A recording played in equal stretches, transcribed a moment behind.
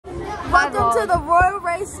Welcome to the Royal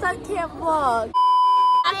Race Stunt Camp vlog.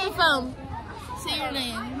 At the phone. Say your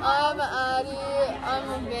name. I'm Addie. I'm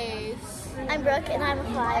a bass. I'm Brooke and I'm a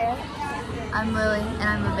flyer. I'm Lily and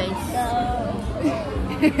I'm a bass.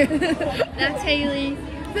 That's Haley.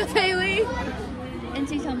 That's Haley. And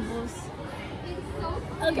she tumbles.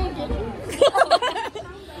 Okay, get it.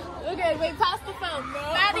 Okay, wait, pass the phone. No.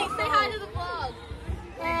 Maddie, say hi to the vlog.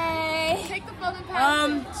 Hey. Take the phone and pass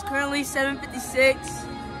it. It's currently 7:56.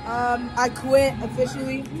 I quit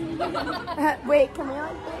officially. Wait, can we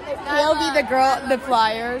like We'll be the girl, the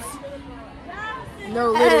flyers.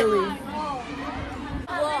 No, literally.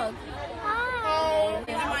 Vlog. Hi.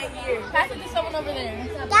 Pass it to someone over there.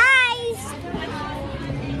 Guys.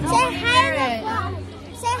 Say hi to the vlog.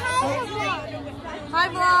 Say hi to the vlog. Hi,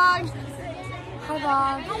 vlog. Hi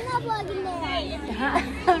vlog. I'm not vlogging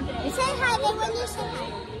there. Say hi, then when you say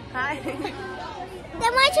Hi. then I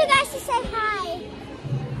want you guys to say hi.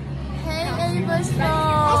 Hey, Ava That's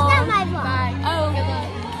not my vlog. Bye. Oh, good luck.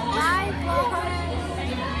 Hi vlog.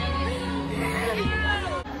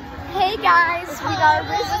 Hey guys, we got a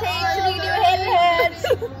wrist tape to do hand.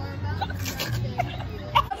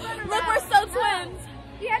 Look, we're so twins.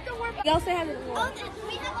 You have to work. Y'all say hi to the vlog. Oh,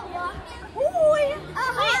 we have a walk. Ooh,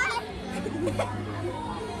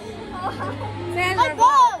 Say hi to my the vlog.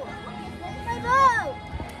 bow. My bow.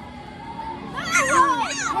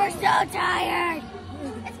 We're so tired.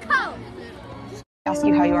 It's cold. Ask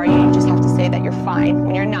you how you are, you just have to say that you're fine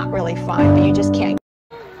when you're not really fine, but you just can't.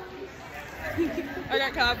 I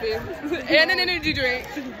got coffee and an energy drink.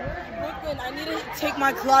 Brooklyn, I need to take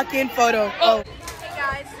my clock in photo. Oh. Hey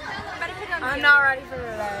guys, I'm not ready for the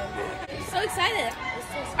ride. so excited.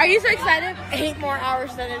 Are you so excited? 8 more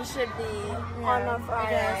hours than it should be on a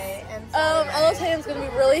Friday. Ella's hand's gonna be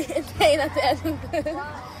really in pain at the end of this.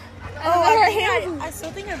 I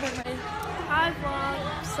still think I broke my. Hi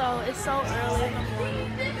vlog. So it's so early in the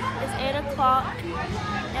morning. It's 8 o'clock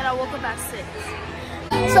and I woke up at 6.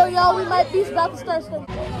 So y'all, we might be about to start stunt.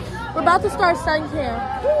 We're about to start stunt camp.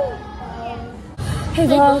 Hey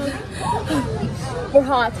vlog. We're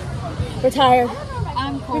hot. We're tired.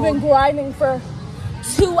 I'm cold. We've been grinding for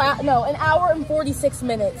an hour and 46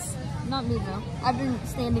 minutes. Not me though. I've been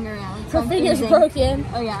standing around. Her finger's broken.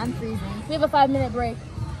 Oh yeah, I'm freezing. We have a 5-minute break.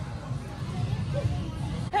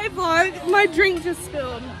 Hey vlog, my drink just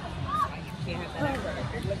spilled. I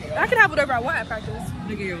can have whatever I want at practice.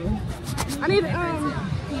 I need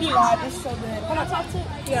God, it's so good. Can I talk to?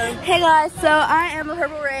 Yeah. Hey guys, so I am a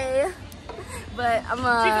Purple Ray, but I'm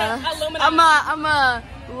a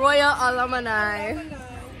Royal alumni,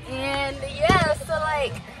 and yeah, so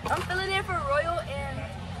like I'm filling in for Royal and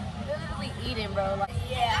literally eating, bro. Like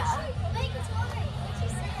yeah.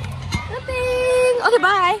 Nothing. Okay,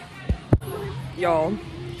 bye. Y'all.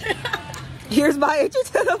 Here's my intro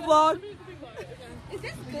to the vlog. Is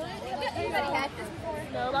this good? Anybody had this before?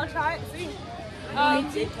 No, but I'll try it. See. Hey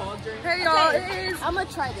y'all, it is. I'm gonna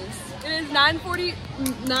try this. It is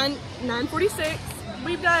 9:46.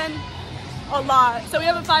 We've done a lot, so we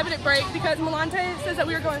have a 5-minute break because Melante says that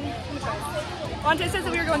we were going. Melante says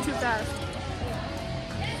that we were going too fast.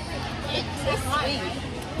 It tastes sweet.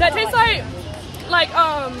 That tastes like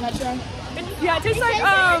yeah, it tastes like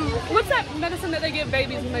what's that medicine that they give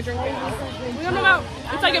babies when they drink babies? We don't know about.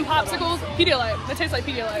 It's like in popsicles. Pedialyte. It tastes like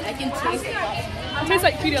Pedialyte. I can taste it. It tastes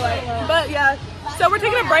like Pedialyte. But yeah, so we're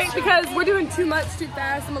taking a break because we're doing too much too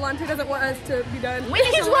fast, and Melante doesn't want us to be done.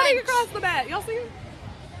 He's running across the bat. Y'all see him?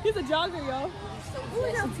 He's a jogger, y'all.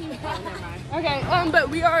 Okay, but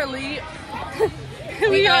we are elite.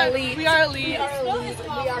 We are elite.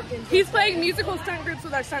 He's playing musical stunt groups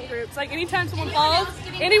with our stunt groups. Like anytime someone falls,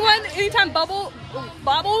 anytime bobbles,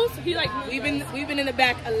 he like We've been in the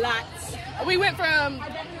back a lot. we went from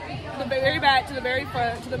the very back to the very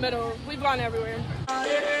front to the middle. We've gone everywhere.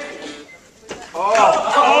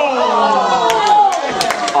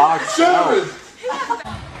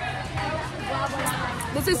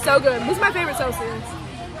 This is so good. This is my favorite Celsius.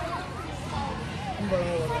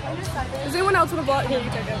 Does anyone else want to vlog? Here, you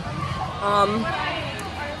take it.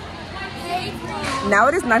 Now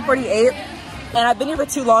it is 9:48 and I've been here for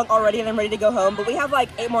too long already and I'm ready to go home, but we have like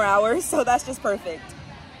 8 more hours, so that's just perfect.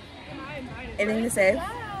 Anything to say?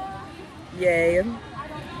 Yay. Are you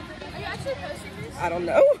actually posting this? I don't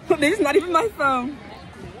know. This is not even my phone.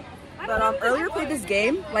 But earlier played this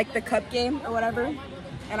game, like the cup game or whatever,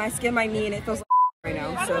 and I skinned my knee and it feels like right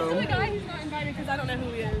now, I don't know the guy who's not invited because I don't know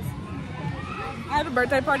who he is. I have a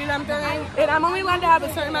birthday party that I'm throwing, and I'm only allowed to have a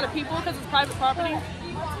certain amount of people because it's private property.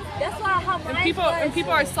 That's why how And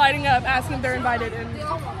people are sliding up asking if they're invited. And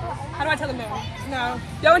how do I tell them no? No.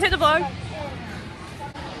 Y'all want to take the vlog?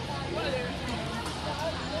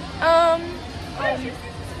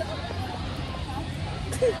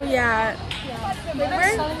 Yeah.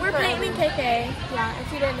 We're Peyton and KK. Yeah,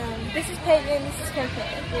 if you didn't know. This is Peyton, this is KK.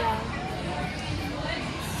 Yeah.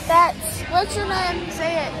 What's your name?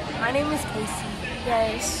 Say it. My name is Casey.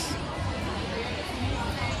 Yes.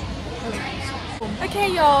 Okay,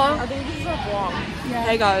 y'all.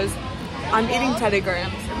 Hey guys, I'm eating Teddy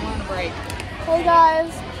Grahams and we're on a break. Hey,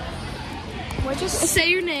 guys. Say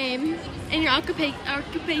your name and your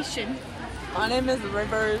occupation. My name is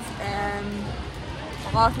Rivers and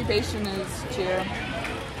my occupation is cheer.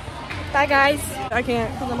 Bye, guys. I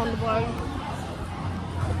can't because I'm on the vlog.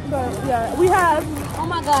 But yeah, we have, Oh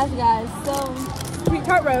my gosh, guys. So, sweet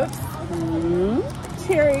tart roast,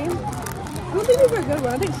 cherry. I don't think these are a good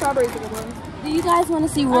one. I think strawberry's a good one. do you guys want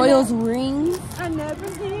to see Royal's rings? I never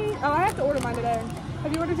see. Oh, I have to order mine today.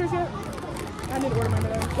 Have you ordered yours yet? I need to order mine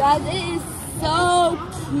today. Guys, it is so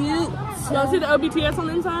cute. Y'all see the OBTS on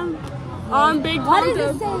the inside? On Big What does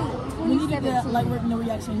Tonto. it say? We need to get like no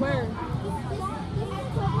reaction. Where?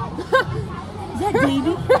 Is that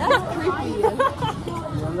baby? That's creepy.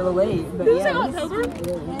 A little late, but Did you say yeah. October?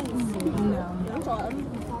 No. I'm sorry.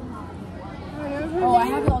 Oh, I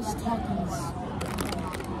have all those tacos.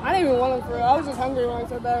 I didn't even want them for real. I was just hungry when I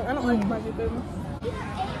said that. I don't like spicy food.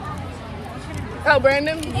 Oh,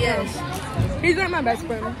 Brandon? Yes. He's not my best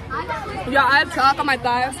friend. Yeah, I have chalk on my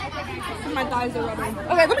thighs. My thighs are rubbing.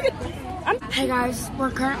 Okay, let me get. Hey, guys.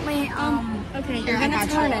 We're currently, Okay, you're gonna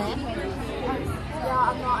turn it.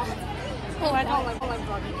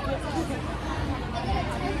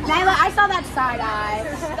 Nyla, I saw that side eye.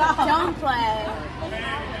 Stop. Don't play.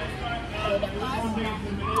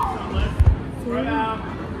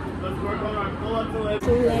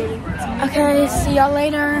 Okay, see y'all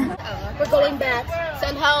later. We're going back.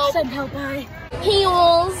 Send help. Send help, bye.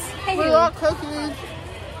 Heels. Hey, We got cookies.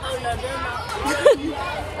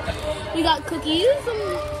 we got cookies.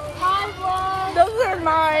 Those are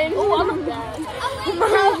mine.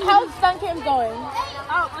 How's Stunt Camp going?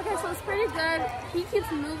 Oh, okay, so it's pretty good. He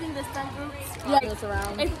keeps moving the stunt groups. Yeah, it's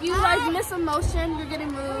around. If you like miss a motion, you're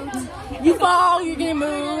getting moved. You fall, you're getting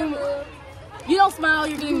moved. You don't smile,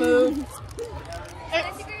 you're getting moved.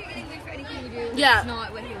 Yeah.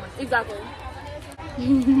 Not what he wants. Exactly.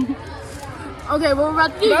 Okay, well, we're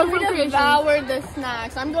about to do But we appropriation. devoured the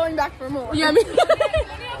snacks. I'm going back for more. Yeah, I mean.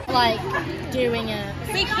 Like doing it.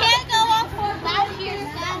 We can't go off for back here.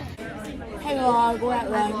 Hey vlog, we're at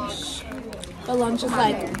lunch. The lunch is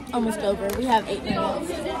like almost over. We have 8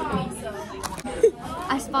 minutes.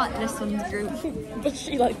 I spot this one's group. But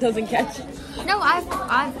she like doesn't catch it. No, I've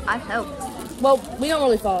helped. Well, we don't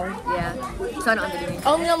really fall. Yeah. So I don't have to do anything.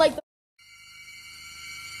 Only on like the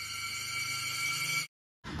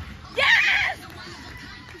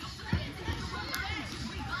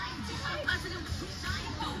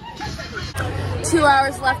 2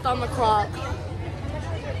 hours left on the clock.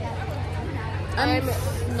 I'm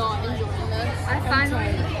not enjoying this. I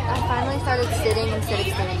finally started sitting instead of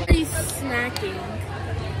standing. Pretty snacking.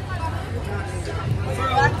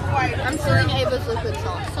 I'm feeling Ava's liquid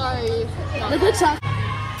sauce. Sorry. Liquid chocolate.